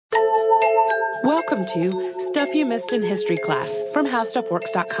Welcome to Stuff You Missed in History Class from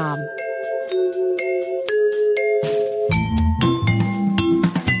HowStuffWorks.com.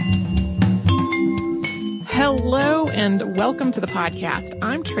 Hello and welcome to the podcast.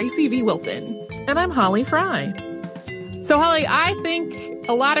 I'm Tracy V. Wilson. And I'm Holly Fry. So Holly, I think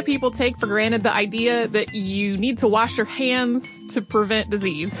a lot of people take for granted the idea that you need to wash your hands to prevent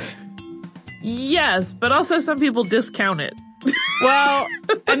disease. Yes, but also some people discount it. Well,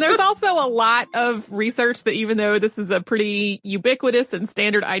 and there's also a lot of research that even though this is a pretty ubiquitous and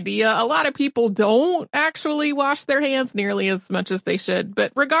standard idea, a lot of people don't actually wash their hands nearly as much as they should.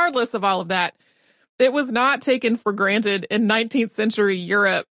 But regardless of all of that, it was not taken for granted in 19th century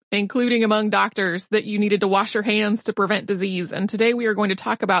Europe, including among doctors, that you needed to wash your hands to prevent disease. And today we are going to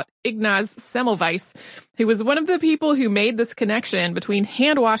talk about Ignaz Semmelweis, who was one of the people who made this connection between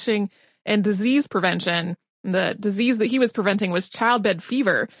hand washing and disease prevention. The disease that he was preventing was childbed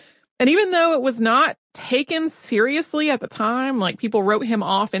fever. And even though it was not taken seriously at the time, like people wrote him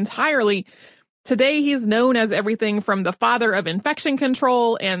off entirely, today he's known as everything from the father of infection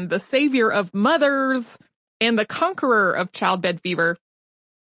control and the savior of mothers and the conqueror of childbed fever,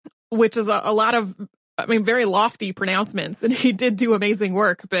 which is a lot of, very lofty pronouncements. And he did do amazing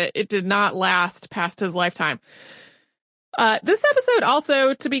work, but it did not last past his lifetime. This episode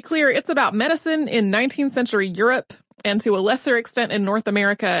also, to be clear, it's about medicine in 19th century Europe and to a lesser extent in North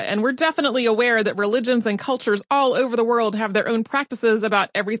America. And we're definitely aware that religions and cultures all over the world have their own practices about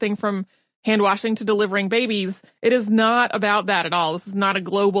everything from hand washing to delivering babies. It is not about that at all. This is not a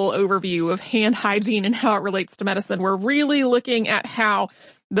global overview of hand hygiene and how it relates to medicine. We're really looking at how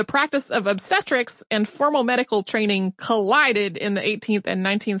the practice of obstetrics and formal medical training collided in the 18th and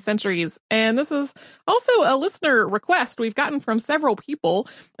 19th centuries. And this is also a listener request we've gotten from several people,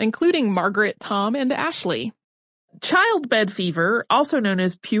 including Margaret, Tom, and Ashley. Childbed fever, also known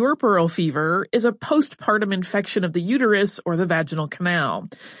as puerperal fever, is a postpartum infection of the uterus or the vaginal canal.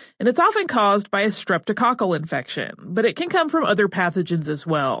 And it's often caused by a streptococcal infection, but it can come from other pathogens as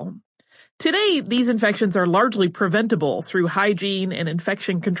well. Today, these infections are largely preventable through hygiene and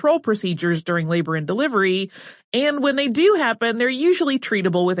infection control procedures during labor and delivery, and when they do happen, they're usually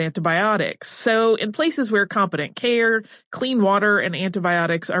treatable with antibiotics. So in places where competent care, clean water, and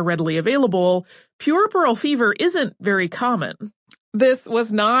antibiotics are readily available, puerperal fever isn't very common. This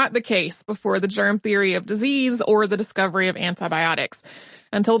was not the case before the germ theory of disease or the discovery of antibiotics.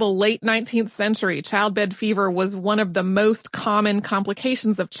 Until the late 19th century, childbed fever was one of the most common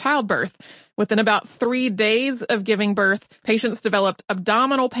complications of childbirth. Within about 3 days of giving birth, patients developed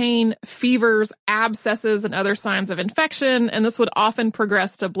abdominal pain, fevers, abscesses, and other signs of infection, and this would often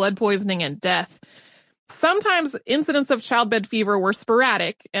progress to blood poisoning and death. Sometimes incidents of childbed fever were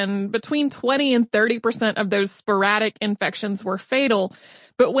sporadic, and between 20 and 30% of those sporadic infections were fatal.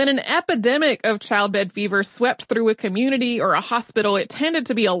 But when an epidemic of childbed fever swept through a community or a hospital, it tended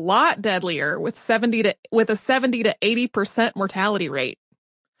to be a lot deadlier with a 70 to 80% mortality rate.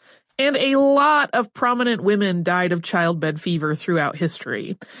 And a lot of prominent women died of childbed fever throughout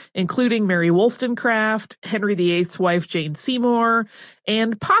history, including Mary Wollstonecraft, Henry VIII's wife Jane Seymour,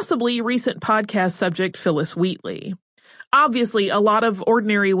 and possibly recent podcast subject Phyllis Wheatley. Obviously, a lot of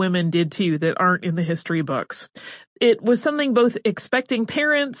ordinary women did too that aren't in the history books. It was something both expecting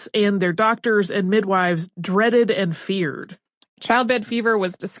parents and their doctors and midwives dreaded and feared. Childbed fever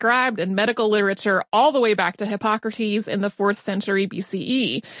was described in medical literature all the way back to Hippocrates in the 4th century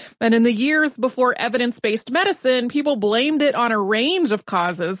BCE. And in the years before evidence-based medicine, people blamed it on a range of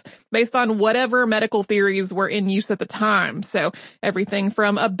causes based on whatever medical theories were in use at the time. So everything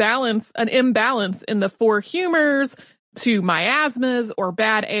from an imbalance in the 4 humors to miasmas or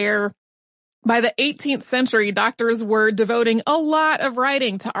bad air. By the 18th century, doctors were devoting a lot of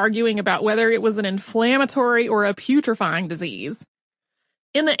writing to arguing about whether it was an inflammatory or a putrefying disease.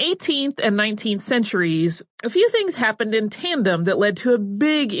 In the 18th and 19th centuries, a few things happened in tandem that led to a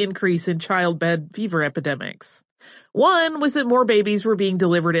big increase in childbed fever epidemics. One was that more babies were being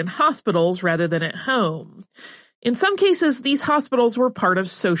delivered in hospitals rather than at home. In some cases, these hospitals were part of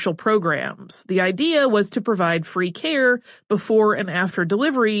social programs. The idea was to provide free care before and after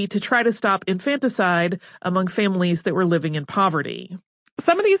delivery to try to stop infanticide among families that were living in poverty.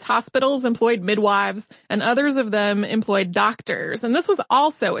 Some of these hospitals employed midwives, and others of them employed doctors, and this was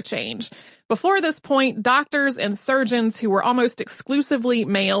also a change. Before this point, doctors and surgeons who were almost exclusively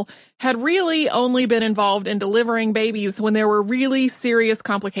male had really only been involved in delivering babies when there were really serious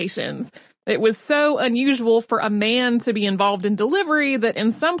complications. It was so unusual for a man to be involved in delivery that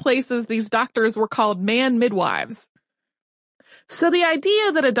in some places these doctors were called man midwives. So the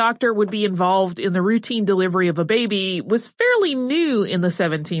idea that a doctor would be involved in the routine delivery of a baby was fairly new in the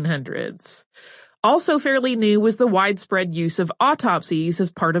 1700s. Also fairly new was the widespread use of autopsies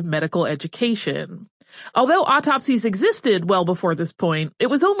as part of medical education. Although autopsies existed well before this point, it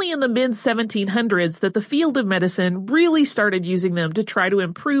was only in the mid-1700s that the field of medicine really started using them to try to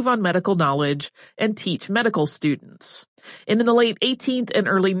improve on medical knowledge and teach medical students. And in the late 18th and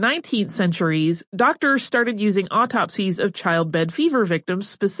early 19th centuries, doctors started using autopsies of childbed fever victims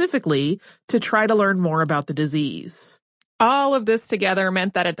specifically to try to learn more about the disease. All of this together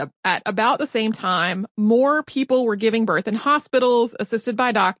meant that at about the same time, more people were giving birth in hospitals assisted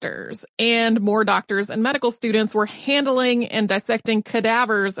by doctors, and more doctors and medical students were handling and dissecting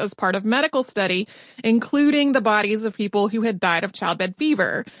cadavers as part of medical study, including the bodies of people who had died of childbed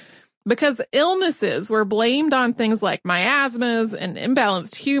fever. Because illnesses were blamed on things like miasmas and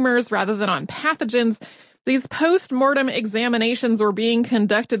imbalanced humors rather than on pathogens, these post-mortem examinations were being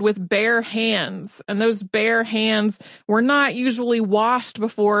conducted with bare hands, and those bare hands were not usually washed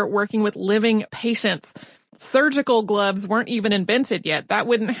before working with living patients. Surgical gloves weren't even invented yet. That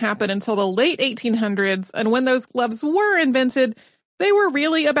wouldn't happen until the late 1800s, and when those gloves were invented, they were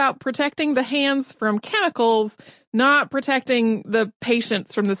really about protecting the hands from chemicals, not protecting the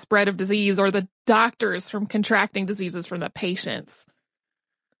patients from the spread of disease or the doctors from contracting diseases from the patients.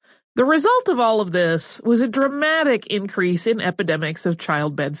 The result of all of this was a dramatic increase in epidemics of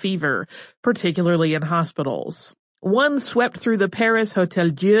childbed fever, particularly in hospitals. One swept through the Paris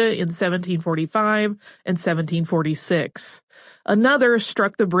Hôtel Dieu in 1745 and 1746. Another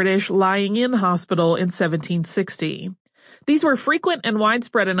struck the British Lying-in Hospital in 1760. These were frequent and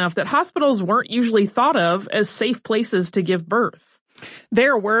widespread enough that hospitals weren't usually thought of as safe places to give birth.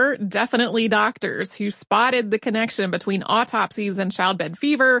 There were definitely doctors who spotted the connection between autopsies and childbed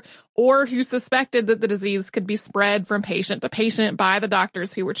fever, or who suspected that the disease could be spread from patient to patient by the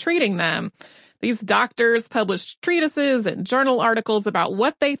doctors who were treating them. These doctors published treatises and journal articles about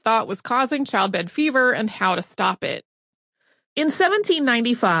what they thought was causing childbed fever and how to stop it. In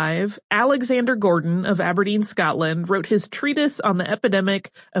 1795, Alexander Gordon of Aberdeen, Scotland, wrote his treatise on the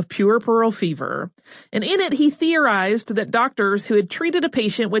epidemic of puerperal fever, and in it he theorized that doctors who had treated a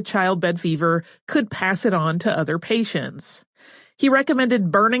patient with childbed fever could pass it on to other patients. He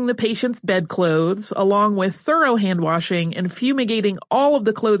recommended burning the patient's bedclothes, along with thorough hand-washing and fumigating all of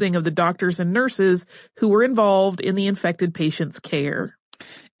the clothing of the doctors and nurses who were involved in the infected patient's care.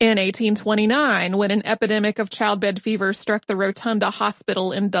 In 1829, when an epidemic of childbed fever struck the Rotunda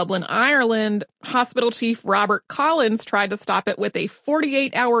Hospital in Dublin, Ireland, Hospital Chief Robert Collins tried to stop it with a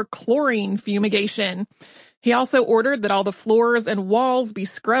 48-hour chlorine fumigation. He also ordered that all the floors and walls be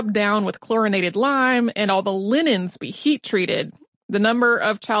scrubbed down with chlorinated lime and all the linens be heat-treated. The number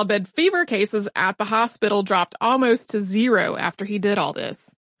of childbed fever cases at the hospital dropped almost to zero after he did all this.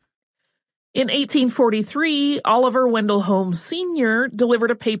 In 1843, Oliver Wendell Holmes Sr.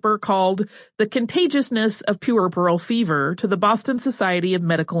 delivered a paper called The Contagiousness of Puerperal Fever to the Boston Society of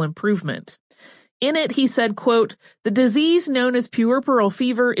Medical Improvement. In it, he said, quote, "The disease known as puerperal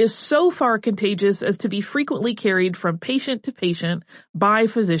fever is so far contagious as to be frequently carried from patient to patient by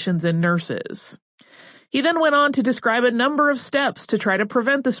physicians and nurses." He then went on to describe a number of steps to try to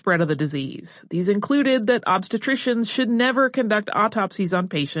prevent the spread of the disease. These included that obstetricians should never conduct autopsies on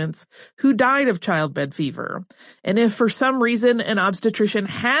patients who died of childbed fever. And if for some reason an obstetrician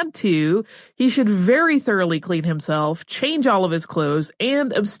had to, he should very thoroughly clean himself, change all of his clothes,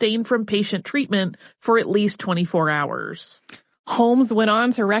 and abstain from patient treatment for at least 24 hours. Holmes went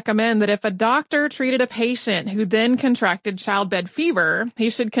on to recommend that if a doctor treated a patient who then contracted childbed fever, he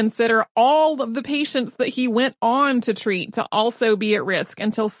should consider all of the patients that he went on to treat to also be at risk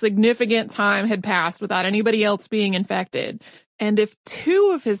until significant time had passed without anybody else being infected. And if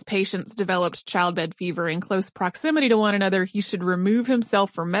two of his patients developed childbed fever in close proximity to one another, he should remove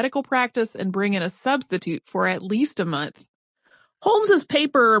himself from medical practice and bring in a substitute for at least a month. Holmes's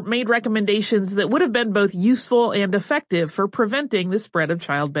paper made recommendations that would have been both useful and effective for preventing the spread of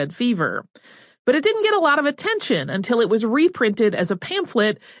childbed fever. But it didn't get a lot of attention until it was reprinted as a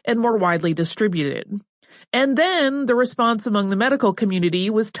pamphlet and more widely distributed. And then the response among the medical community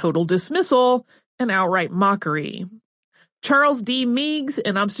was total dismissal and outright mockery. Charles D. Meigs,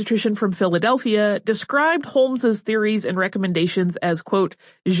 an obstetrician from Philadelphia, described Holmes's theories and recommendations as, quote,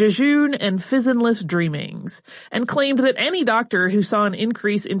 jejune and fizzonless dreamings, and claimed that any doctor who saw an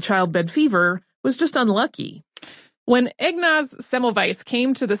increase in childbed fever was just unlucky. When Ignaz Semmelweis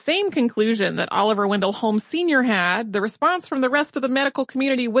came to the same conclusion that Oliver Wendell Holmes Sr. had, the response from the rest of the medical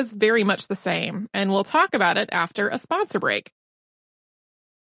community was very much the same, and we'll talk about it after a sponsor break.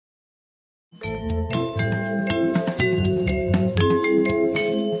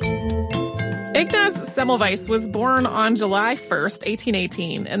 Semmelweis was born on July 1st,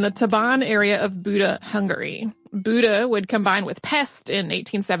 1818, in the Taban area of Buda, Hungary. Buda would combine with Pest in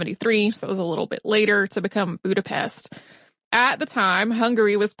 1873, so it was a little bit later, to become Budapest. At the time,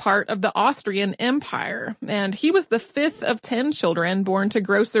 Hungary was part of the Austrian Empire, and he was the fifth of 10 children born to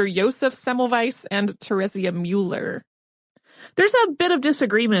grocer Josef Semmelweis and Theresia Müller. There's a bit of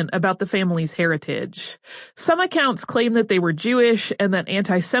disagreement about the family's heritage. Some accounts claim that they were Jewish and that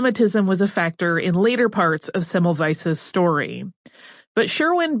anti-Semitism was a factor in later parts of Semmelweis's story. But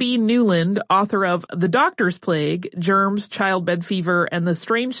Sherwin B. Newland, author of The Doctor's Plague, Germs, Childbed Fever, and the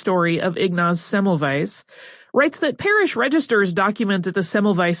Strange Story of Ignaz Semmelweis, writes that parish registers document that the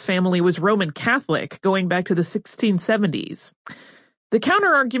Semmelweis family was Roman Catholic going back to the 1670s. The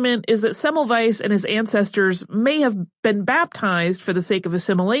counterargument is that Semmelweis and his ancestors may have been baptized for the sake of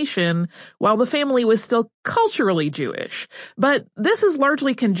assimilation while the family was still culturally Jewish. But this is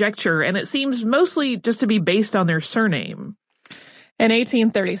largely conjecture, and it seems mostly just to be based on their surname. In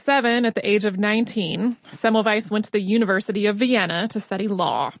 1837, at the age of 19, Semmelweis went to the University of Vienna to study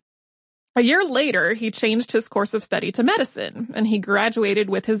law. A year later, he changed his course of study to medicine, and he graduated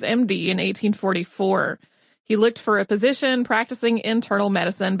with his MD in 1844. He looked for a position practicing internal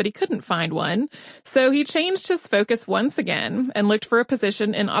medicine, but he couldn't find one. So he changed his focus once again and looked for a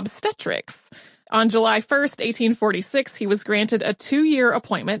position in obstetrics. On July 1st, 1846, he was granted a 2-year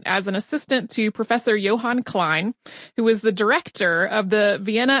appointment as an assistant to Professor Johann Klein, who was the director of the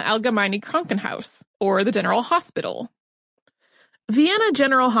Vienna Allgemeine Krankenhaus, or the General Hospital. Vienna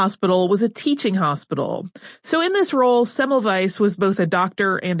General Hospital was a teaching hospital. So in this role, Semmelweis was both a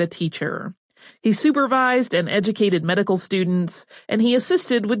doctor and a teacher. He supervised and educated medical students, and he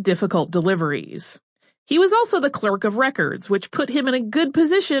assisted with difficult deliveries. He was also the clerk of records, which put him in a good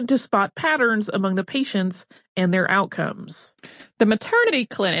position to spot patterns among the patients and their outcomes. The maternity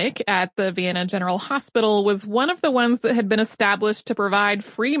clinic at the Vienna General Hospital was one of the ones that had been established to provide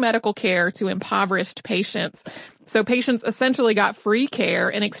free medical care to impoverished patients. So patients essentially got free care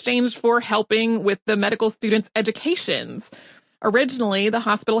in exchange for helping with the medical students' educations. Originally, the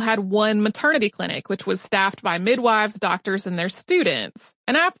hospital had one maternity clinic, which was staffed by midwives, doctors, and their students.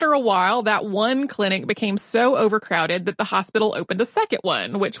 And after a while, that one clinic became so overcrowded that the hospital opened a second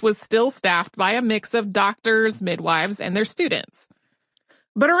one, which was still staffed by a mix of doctors, midwives, and their students.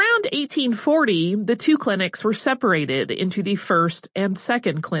 But around 1840, the two clinics were separated into the first and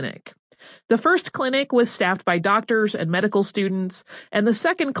second clinic. The first clinic was staffed by doctors and medical students, and the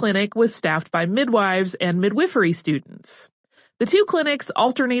second clinic was staffed by midwives and midwifery students. The two clinics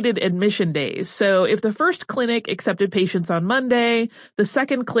alternated admission days, so if the first clinic accepted patients on Monday, the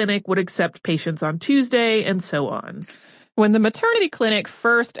second clinic would accept patients on Tuesday, and so on. When the maternity clinic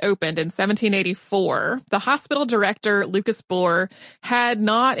first opened in 1784, the hospital director, Lucas Bohr, had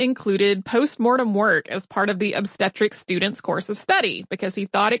not included post-mortem work as part of the obstetric student's course of study because he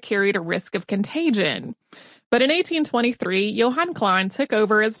thought it carried a risk of contagion. But in 1823, Johann Klein took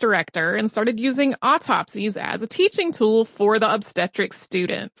over as director and started using autopsies as a teaching tool for the obstetric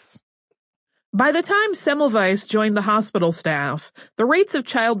students. By the time Semmelweis joined the hospital staff, the rates of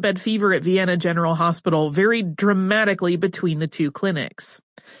childbed fever at Vienna General Hospital varied dramatically between the two clinics.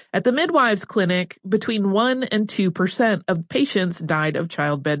 At the midwives' clinic, between 1 and 2% of patients died of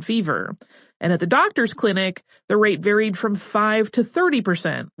childbed fever. And at the doctor's clinic, the rate varied from 5 to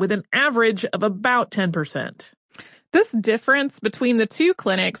 30%, with an average of about 10%. This difference between the two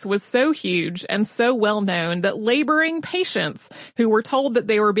clinics was so huge and so well known that laboring patients who were told that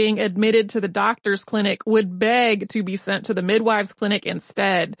they were being admitted to the doctor's clinic would beg to be sent to the midwife's clinic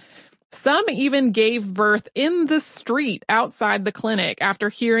instead. Some even gave birth in the street outside the clinic after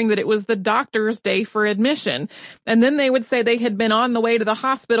hearing that it was the doctor's day for admission. And then they would say they had been on the way to the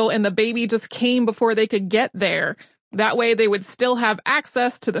hospital and the baby just came before they could get there. That way they would still have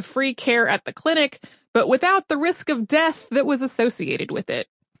access to the free care at the clinic, but without the risk of death that was associated with it.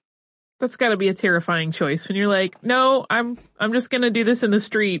 That's got to be a terrifying choice when you're like, no, I'm just going to do this in the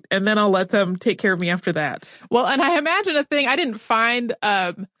street and then I'll let them take care of me after that. Well, and I imagine a thing, I didn't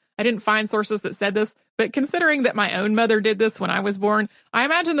find sources that said this, but considering that my own mother did this when I was born, I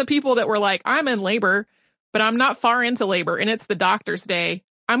imagine the people that were like, I'm in labor, but I'm not far into labor and it's the doctor's day.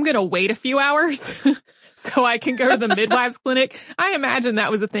 I'm going to wait a few hours so I can go to the midwife's clinic. I imagine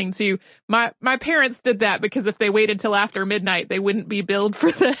that was a thing too. My parents did that because if they waited till after midnight, they wouldn't be billed for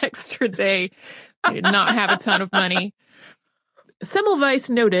the extra day. They did not have a ton of money. Semmelweis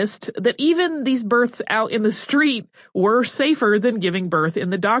noticed that even these births out in the street were safer than giving birth in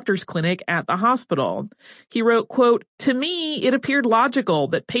the doctor's clinic at the hospital. He wrote, quote, "To me, it appeared logical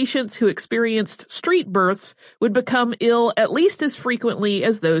that patients who experienced street births would become ill at least as frequently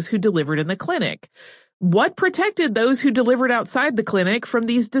as those who delivered in the clinic. What protected those who delivered outside the clinic from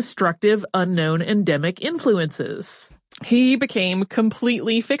these destructive, unknown endemic influences? He became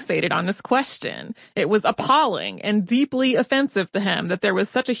completely fixated on this question. It was appalling and deeply offensive to him that there was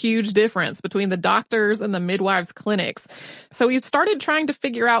such a huge difference between the doctors and the midwives' clinics. So he started trying to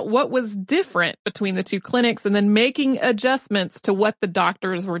figure out what was different between the two clinics and then making adjustments to what the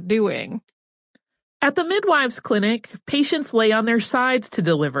doctors were doing. At the midwives' clinic, patients lay on their sides to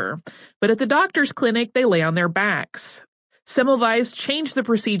deliver, but at the doctor's clinic, they lay on their backs. Semmelweis changed the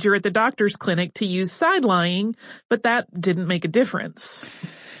procedure at the doctor's clinic to use side lying, but that didn't make a difference.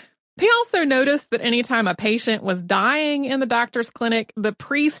 He also noticed that anytime a patient was dying in the doctor's clinic, the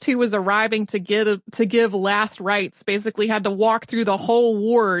priest who was arriving to give last rites basically had to walk through the whole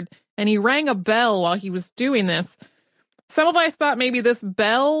ward, and he rang a bell while he was doing this. Semmelweis thought maybe this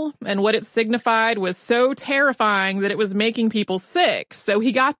bell and what it signified was so terrifying that it was making people sick, so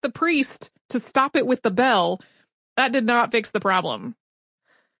he got the priest to stop it with the bell. That did not fix the problem.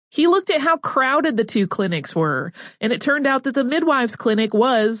 He looked at how crowded the two clinics were, and it turned out that the midwives' clinic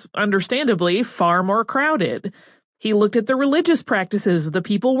was, understandably, far more crowded. He looked at the religious practices of the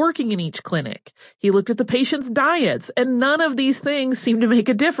people working in each clinic. He looked at the patients' diets, and none of these things seemed to make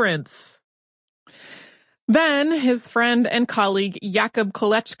a difference. Then his friend and colleague Jakob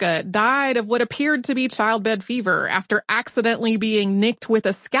Kolechka died of what appeared to be childbed fever after accidentally being nicked with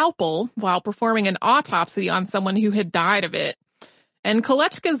a scalpel while performing an autopsy on someone who had died of it. And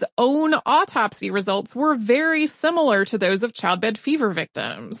Kolechka's own autopsy results were very similar to those of childbed fever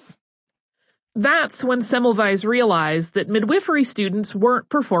victims. That's when Semmelweis realized that midwifery students weren't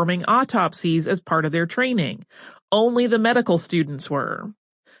performing autopsies as part of their training. Only the medical students were.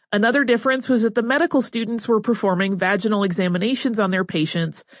 Another difference was that the medical students were performing vaginal examinations on their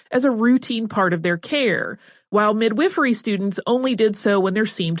patients as a routine part of their care, while midwifery students only did so when there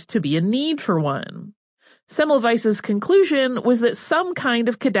seemed to be a need for one. Semmelweis's conclusion was that some kind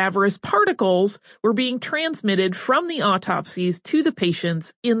of cadaverous particles were being transmitted from the autopsies to the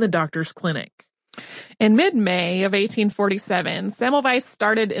patients in the doctor's clinic. In mid-May of 1847, Semmelweis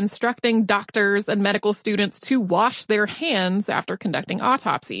started instructing doctors and medical students to wash their hands after conducting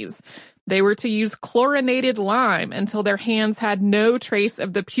autopsies. They were to use chlorinated lime until their hands had no trace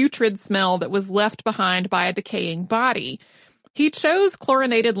of the putrid smell that was left behind by a decaying body. He chose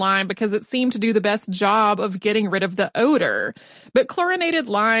chlorinated lime because it seemed to do the best job of getting rid of the odor. But chlorinated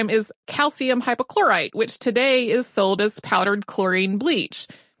lime is calcium hypochlorite, which today is sold as powdered chlorine bleach.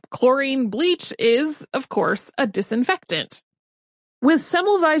 Chlorine bleach is, of course, a disinfectant. With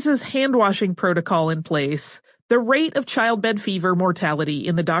Semmelweis's hand-washing protocol in place, the rate of childbed fever mortality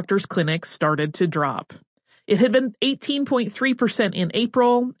in the doctor's clinic started to drop. It had been 18.3% in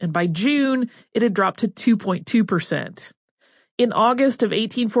April, and by June, it had dropped to 2.2%. In August of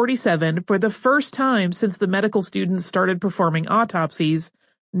 1847, for the first time since the medical students started performing autopsies,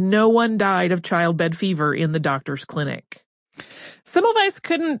 no one died of childbed fever in the doctor's clinic. Semmelweis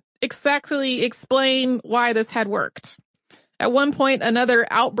couldn't exactly explain why this had worked. At one point, another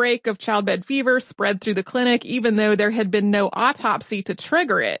outbreak of childbed fever spread through the clinic, even though there had been no autopsy to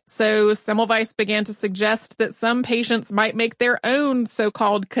trigger it. So Semmelweis began to suggest that some patients might make their own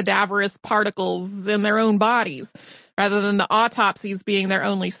so-called cadaverous particles in their own bodies, rather than the autopsies being their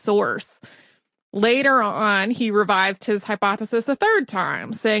only source. Later on, he revised his hypothesis a third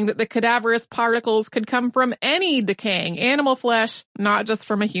time, saying that the cadaverous particles could come from any decaying animal flesh, not just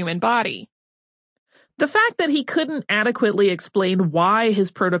from a human body. The fact that he couldn't adequately explain why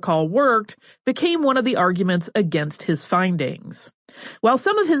his protocol worked became one of the arguments against his findings. While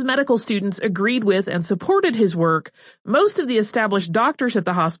some of his medical students agreed with and supported his work, most of the established doctors at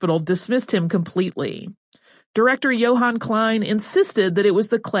the hospital dismissed him completely. Director Johann Klein insisted that it was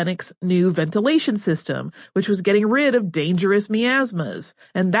the clinic's new ventilation system, which was getting rid of dangerous miasmas,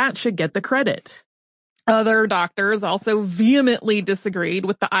 and that should get the credit. Other doctors also vehemently disagreed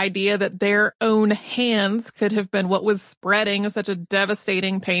with the idea that their own hands could have been what was spreading such a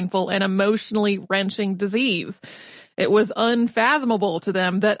devastating, painful, and emotionally wrenching disease. It was unfathomable to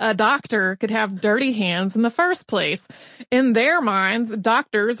them that a doctor could have dirty hands in the first place. In their minds,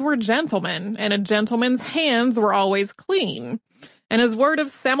 doctors were gentlemen, and a gentleman's hands were always clean. And as word of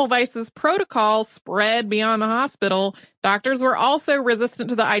Semmelweis's protocol spread beyond the hospital, doctors were also resistant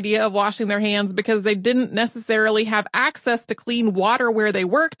to the idea of washing their hands because they didn't necessarily have access to clean water where they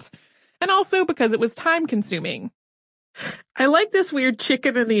worked, and also because it was time-consuming. I like this weird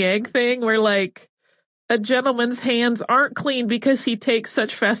chicken and the egg thing where, like, a gentleman's hands aren't clean because he takes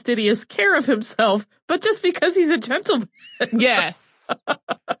such fastidious care of himself, but just because he's a gentleman. Yes.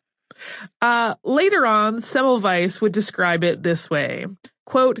 Later on, Semmelweis would describe it this way,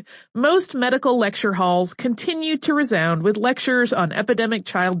 quote, most medical lecture halls continued to resound with lectures on epidemic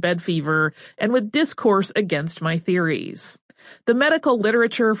childbed fever and with discourse against my theories. The medical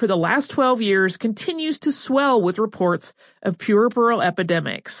literature for the last 12 years continues to swell with reports of puerperal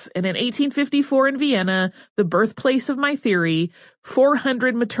epidemics, and in 1854 in Vienna, the birthplace of my theory,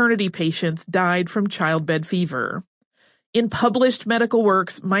 400 maternity patients died from childbed fever. In published medical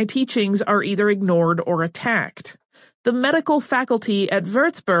works, my teachings are either ignored or attacked. The medical faculty at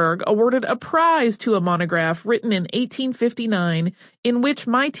Würzburg awarded a prize to a monograph written in 1859 in which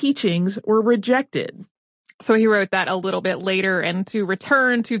my teachings were rejected. So he wrote that a little bit later, and to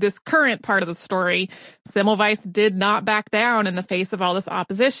return to this current part of the story, Semmelweis did not back down in the face of all this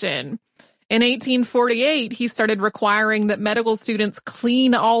opposition. In 1848, he started requiring that medical students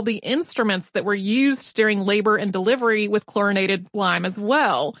clean all the instruments that were used during labor and delivery with chlorinated lime as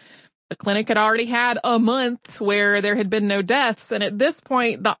well. The clinic had already had a month where there had been no deaths, and at this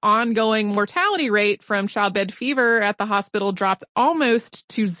point, the ongoing mortality rate from childbed fever at the hospital dropped almost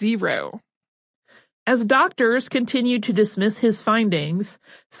to zero. As doctors continued to dismiss his findings,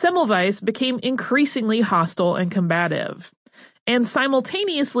 Semmelweis became increasingly hostile and combative. And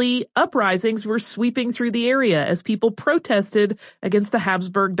simultaneously, uprisings were sweeping through the area as people protested against the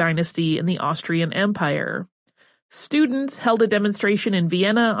Habsburg dynasty and the Austrian Empire. Students held a demonstration in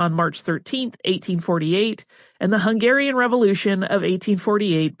Vienna on March 13, 1848, and the Hungarian Revolution of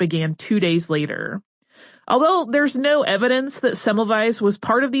 1848 began 2 days later. Although there's no evidence that Semmelweis was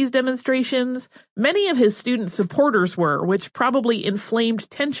part of these demonstrations, many of his student supporters were, which probably inflamed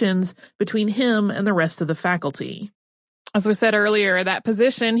tensions between him and the rest of the faculty. As we said earlier, that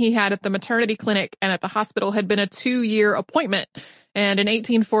position he had at the maternity clinic and at the hospital had been a 2-year appointment, and in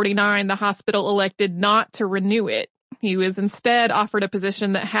 1849, the hospital elected not to renew it. He was instead offered a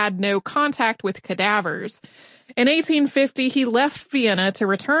position that had no contact with cadavers. In 1850, he left Vienna to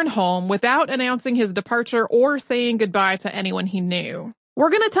return home without announcing his departure or saying goodbye to anyone he knew. We're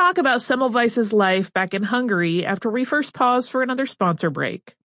going to talk about Semmelweis's life back in Hungary after we first pause for another sponsor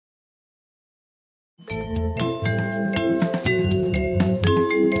break.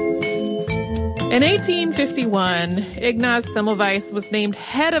 In 1851, Ignaz Semmelweis was named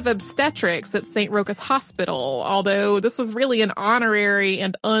head of obstetrics at St. Rochus Hospital, although this was really an honorary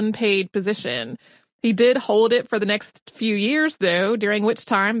and unpaid position. He did hold it for the next few years, though, during which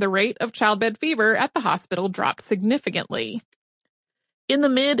time the rate of childbed fever at the hospital dropped significantly. In the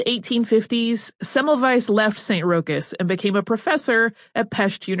mid-1850s, Semmelweis left St. Rochus and became a professor at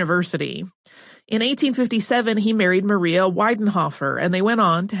Pest University. In 1857, he married Maria Weidenhofer, and they went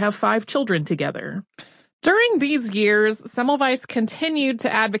on to have 5 children together. During these years, Semmelweis continued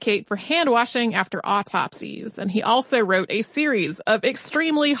to advocate for hand-washing after autopsies, and he also wrote a series of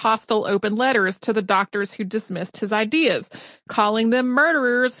extremely hostile open letters to the doctors who dismissed his ideas, calling them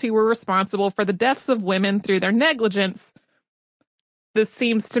murderers who were responsible for the deaths of women through their negligence. This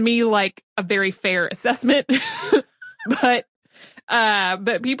seems to me like a very fair assessment, but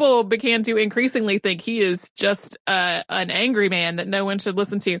people began to increasingly think he is just an angry man that no one should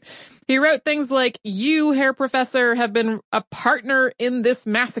listen to. He wrote things like, "You, Herr Professor, have been a partner in this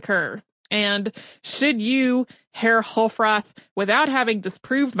massacre. And should you, Herr Hofrath, without having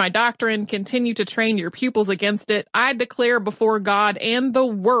disproved my doctrine, continue to train your pupils against it, I declare before God and the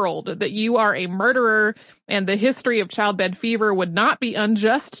world that you are a murderer, and the history of childbed fever would not be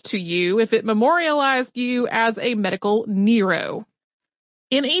unjust to you if it memorialized you as a medical Nero."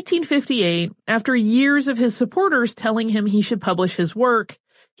 In 1858, after years of his supporters telling him he should publish his work,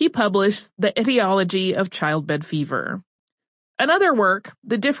 he published The Etiology of Childbed Fever. Another work,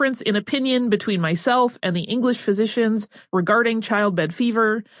 The Difference in Opinion Between Myself and the English Physicians Regarding Childbed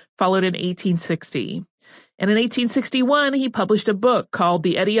Fever, followed in 1860. And in 1861, he published a book called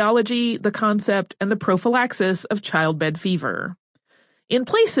The Etiology, the Concept, and the Prophylaxis of Childbed Fever. In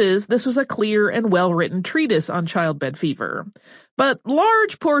places, this was a clear and well-written treatise on childbed fever. But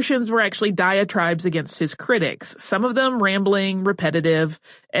large portions were actually diatribes against his critics, some of them rambling, repetitive,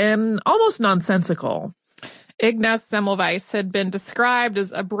 and almost nonsensical. Ignaz Semmelweis had been described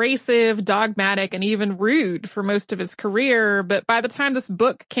as abrasive, dogmatic, and even rude for most of his career, but by the time this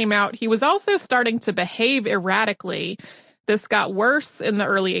book came out, he was also starting to behave erratically. This got worse in the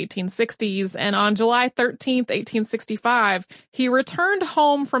early 1860s, and on July 13th, 1865, he returned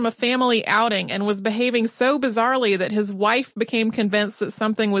home from a family outing and was behaving so bizarrely that his wife became convinced that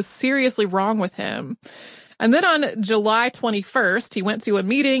something was seriously wrong with him. And then on July 21st, he went to a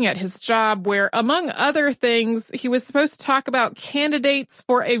meeting at his job where, among other things, he was supposed to talk about candidates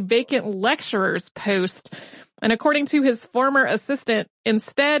for a vacant lecturer's post. And according to his former assistant,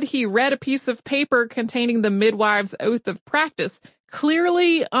 instead he read a piece of paper containing the midwife's oath of practice,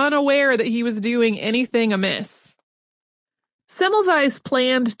 clearly unaware that he was doing anything amiss. Semmelweis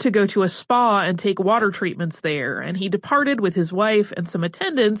planned to go to a spa and take water treatments there, and he departed with his wife and some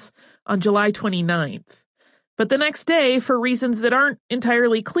attendants on July 29th. But the next day, for reasons that aren't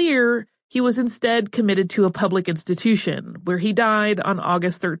entirely clear, he was instead committed to a public institution, where he died on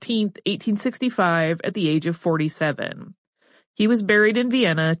August 13th, 1865, at the age of 47. He was buried in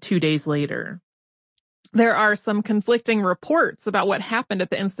Vienna 2 days later. There are some conflicting reports about what happened at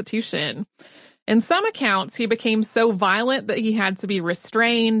the institution. In some accounts, he became so violent that he had to be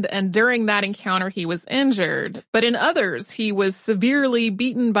restrained, and during that encounter, he was injured. But in others, he was severely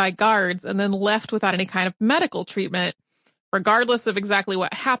beaten by guards and then left without any kind of medical treatment. Regardless of exactly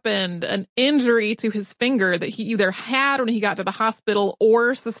what happened, an injury to his finger that he either had when he got to the hospital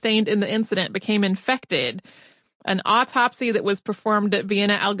or sustained in the incident became infected. An autopsy that was performed at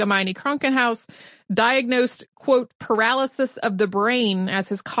Vienna Allgemeine Krankenhaus diagnosed, quote, paralysis of the brain as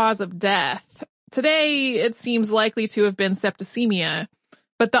his cause of death. Today, it seems likely to have been septicemia.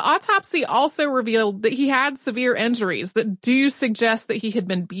 But the autopsy also revealed that he had severe injuries that do suggest that he had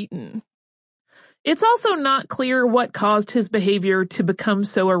been beaten. It's also not clear what caused his behavior to become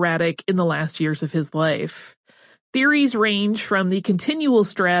so erratic in the last years of his life. Theories range from the continual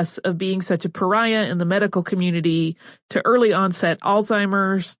stress of being such a pariah in the medical community to early onset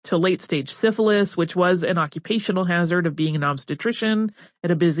Alzheimer's to late stage syphilis, which was an occupational hazard of being an obstetrician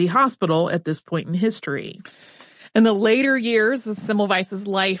at a busy hospital at this point in history. In the later years of Semmelweis'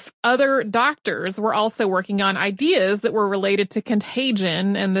 life, other doctors were also working on ideas that were related to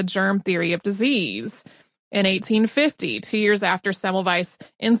contagion and the germ theory of disease. In 1850, 2 years after Semmelweis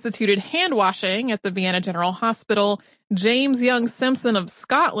instituted handwashing at the Vienna General Hospital, James Young Simpson of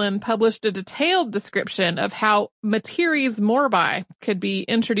Scotland published a detailed description of how materies morbi could be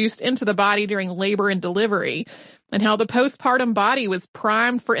introduced into the body during labor and delivery, and how the postpartum body was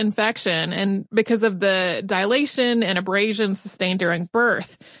primed for infection and because of the dilation and abrasion sustained during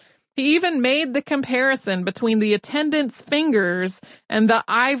birth. He even made the comparison between the attendants' fingers and the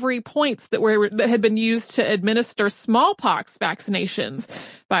ivory points that had been used to administer smallpox vaccinations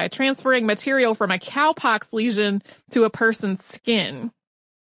by transferring material from a cowpox lesion to a person's skin.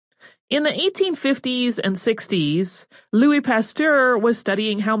 In the 1850s and 60s, Louis Pasteur was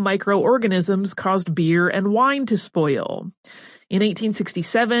studying how microorganisms caused beer and wine to spoil. In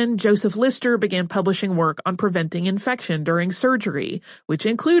 1867, Joseph Lister began publishing work on preventing infection during surgery, which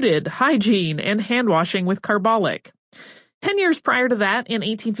included hygiene and hand-washing with carbolic. 10 years prior to that, in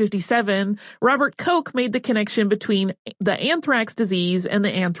 1857, Robert Koch made the connection between the anthrax disease and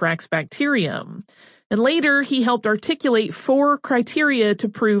the anthrax bacterium. And later, he helped articulate 4 criteria to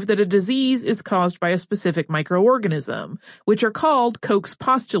prove that a disease is caused by a specific microorganism, which are called Koch's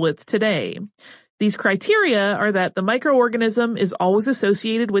postulates today. These criteria are that the microorganism is always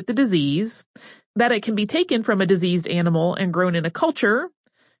associated with the disease, that it can be taken from a diseased animal and grown in a culture,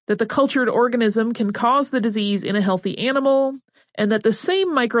 that the cultured organism can cause the disease in a healthy animal, and that the same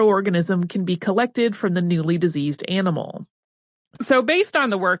microorganism can be collected from the newly diseased animal. So based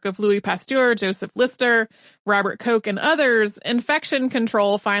on the work of Louis Pasteur, Joseph Lister, Robert Koch, and others, infection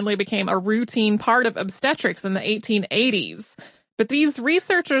control finally became a routine part of obstetrics in the 1880s. But these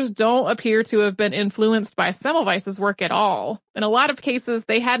researchers don't appear to have been influenced by Semmelweis' work at all. In a lot of cases,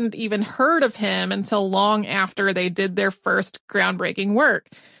 they hadn't even heard of him until long after they did their first groundbreaking work.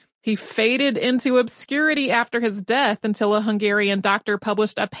 He faded into obscurity after his death until a Hungarian doctor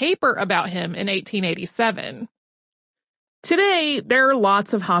published a paper about him in 1887. Today, there are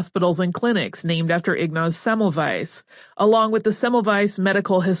lots of hospitals and clinics named after Ignaz Semmelweis, along with the Semmelweis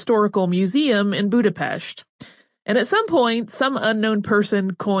Medical Historical Museum in Budapest. And at some point, some unknown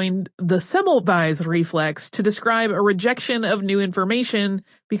person coined the Semmelweis reflex to describe a rejection of new information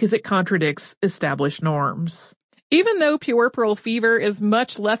because it contradicts established norms. Even though puerperal fever is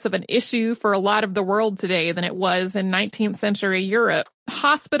much less of an issue for a lot of the world today than it was in 19th century Europe,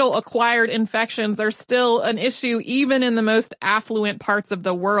 hospital-acquired infections are still an issue even in the most affluent parts of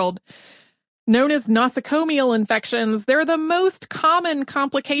the world. Known as nosocomial infections, they're the most common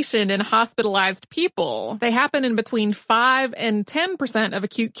complication in hospitalized people. They happen in between 5 and 10% of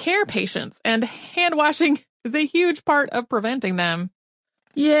acute care patients, and hand washing is a huge part of preventing them.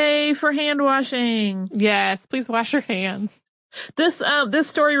 Yay for hand washing. Yes, please wash your hands. This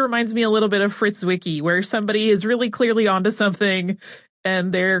story reminds me a little bit of Fritz Zwicky, where somebody is really clearly onto something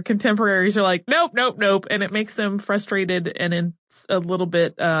and their contemporaries are like, nope, nope, nope. And it makes them frustrated and a little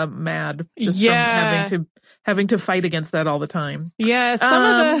bit mad just from having to fight against that all the time. Yeah,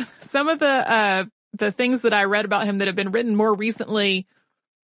 some of the things that I read about him that have been written more recently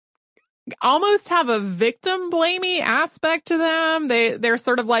almost have a victim blamey aspect to them. They're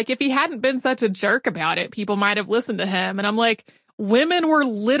sort of like, if he hadn't been such a jerk about it, people might have listened to him. And I'm like, women were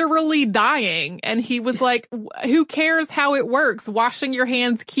literally dying. And he was like, who cares how it works? Washing your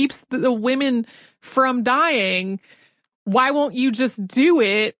hands keeps the women from dying. Why won't you just do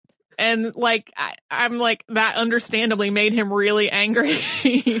it? And like, I'm like, that understandably made him really angry.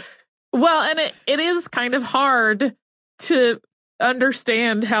 Well, and it is kind of hard to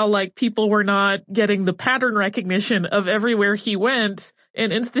understand how like people were not getting the pattern recognition of everywhere he went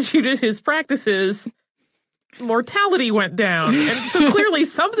and instituted his practices. Mortality went down. And so clearly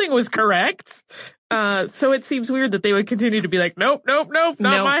something was correct. So it seems weird that they would continue to be like, nope, not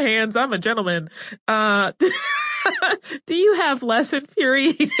my hands. I'm a gentleman. Do you have less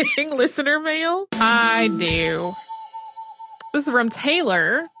infuriating listener mail? I do. This is from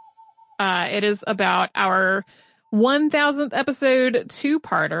Taylor. It is about our 1000th episode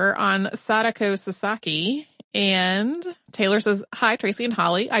 2-parter on Sadako Sasaki. And Taylor says, "Hi, Tracy and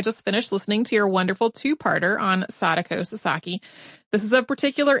Holly. I just finished listening to your wonderful 2-parter on Sadako Sasaki. This is of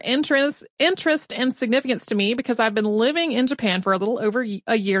particular interest and significance to me because I've been living in Japan for a little over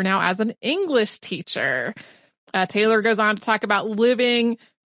a year now as an English teacher." Taylor goes on to talk about living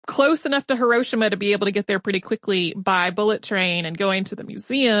close enough to Hiroshima to be able to get there pretty quickly by bullet train and going to the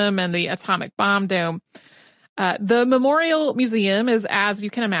museum and the atomic bomb dome. The Memorial Museum is, as you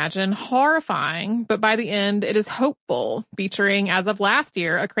can imagine, horrifying, but by the end, it is hopeful, featuring, as of last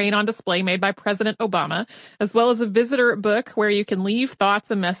year, a crane on display made by President Obama, as well as a visitor book where you can leave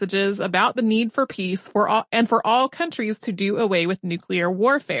thoughts and messages about the need for peace for all countries to do away with nuclear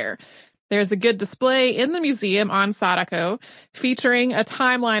warfare. There's a good display in the museum on Sadako, featuring a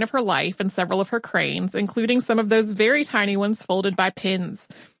timeline of her life and several of her cranes, including some of those very tiny ones folded by pins.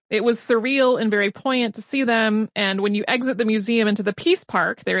 It was surreal and very poignant to see them, and when you exit the museum into the Peace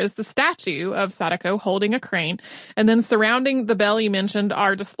Park, there is the statue of Sadako holding a crane, and then surrounding the bell you mentioned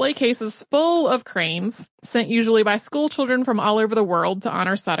are display cases full of cranes, sent usually by school children from all over the world to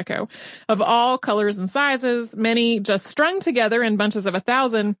honor Sadako, of all colors and sizes, many just strung together in bunches of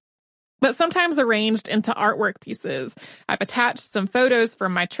 1,000, but sometimes arranged into artwork pieces. I've attached some photos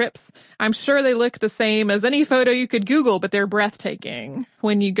from my trips. I'm sure they look the same as any photo you could Google, but they're breathtaking.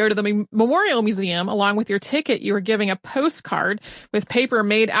 When you go to the Memorial Museum, along with your ticket, you are giving a postcard with paper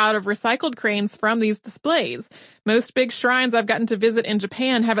made out of recycled cranes from these displays. Most big shrines I've gotten to visit in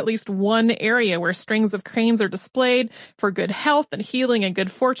Japan have at least one area where strings of cranes are displayed for good health and healing and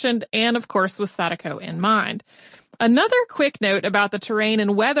good fortune, and of course with Sadako in mind. Another quick note about the terrain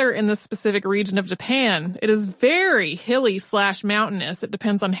and weather in this specific region of Japan. It is very hilly/mountainous. It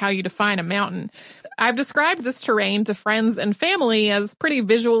depends on how you define a mountain. I've described this terrain to friends and family as pretty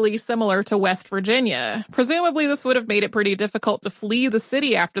visually similar to West Virginia. Presumably, this would have made it pretty difficult to flee the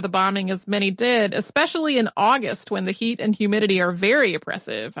city after the bombing, as many did, especially in August when the heat and humidity are very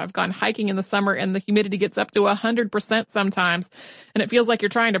oppressive. I've gone hiking in the summer and the humidity gets up to 100% sometimes, and it feels like you're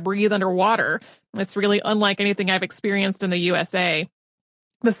trying to breathe underwater. It's really unlike anything I've experienced in the USA.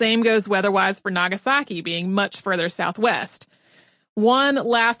 The same goes weather-wise for Nagasaki, being much further southwest. One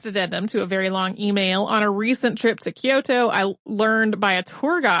last addendum to a very long email. On a recent trip to Kyoto, I learned by a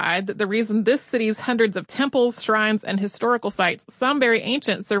tour guide that the reason this city's hundreds of temples, shrines, and historical sites, some very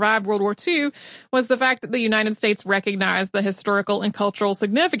ancient, survived World War II was the fact that the United States recognized the historical and cultural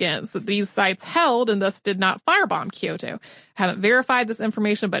significance that these sites held and thus did not firebomb Kyoto. Haven't verified this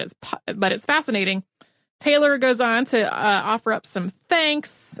information, but it's fascinating. Taylor goes on to offer up some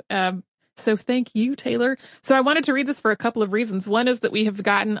thanks. So thank you, Taylor. So I wanted to read this for a couple of reasons. One is that we have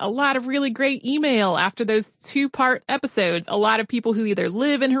gotten a lot of really great email after those 2-part episodes. A lot of people who either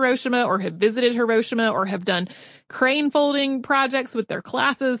live in Hiroshima or have visited Hiroshima or have done crane folding projects with their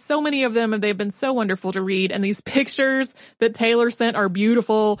classes. So many of them, and they've been so wonderful to read. And these pictures that Taylor sent are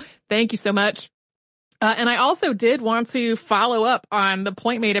beautiful. Thank you so much. And I also did want to follow up on the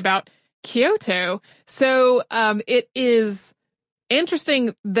point made about Kyoto. So it is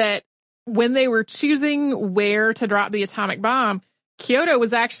interesting that when they were choosing where to drop the atomic bomb, Kyoto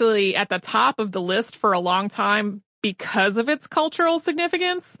was actually at the top of the list for a long time because of its cultural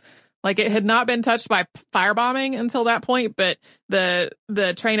significance. Like, it had not been touched by firebombing until that point, but the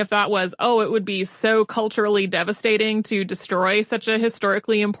train of thought was, oh, it would be so culturally devastating to destroy such a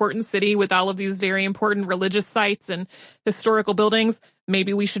historically important city with all of these very important religious sites and historical buildings.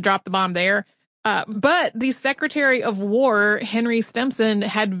 Maybe we should drop the bomb there. But the Secretary of War, Henry Stimson,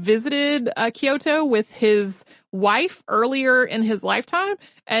 had visited Kyoto with his wife earlier in his lifetime,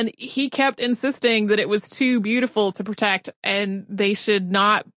 and he kept insisting that it was too beautiful to protect and they should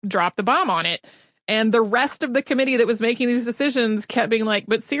not drop the bomb on it. And the rest of the committee that was making these decisions kept being like,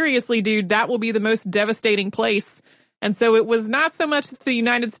 but seriously, dude, that will be the most devastating place. And so it was not so much that the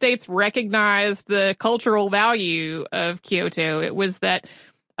United States recognized the cultural value of Kyoto. It was that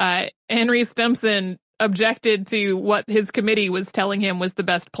Henry Stimson objected to what his committee was telling him was the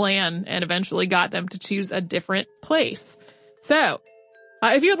best plan and eventually got them to choose a different place. So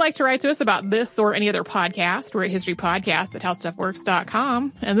if you would like to write to us about this or any other podcast, we're at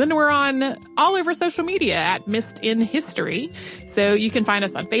historypodcast@howstuffworks.com. And then we're on all over social media at Missed in History. So you can find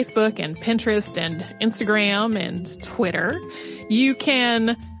us on Facebook and Pinterest and Instagram and Twitter. You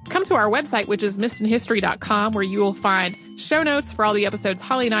can come to our website, which is missedinhistory.com, where you will find show notes for all the episodes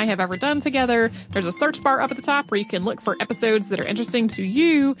Holly and I have ever done together. There's a search bar up at the top where you can look for episodes that are interesting to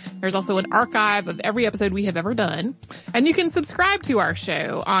you. There's also an archive of every episode we have ever done. And you can subscribe to our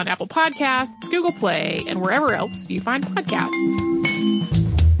show on Apple Podcasts, Google Play, and wherever else you find podcasts.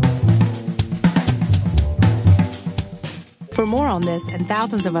 For more on this and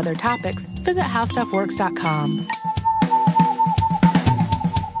thousands of other topics, visit howstuffworks.com.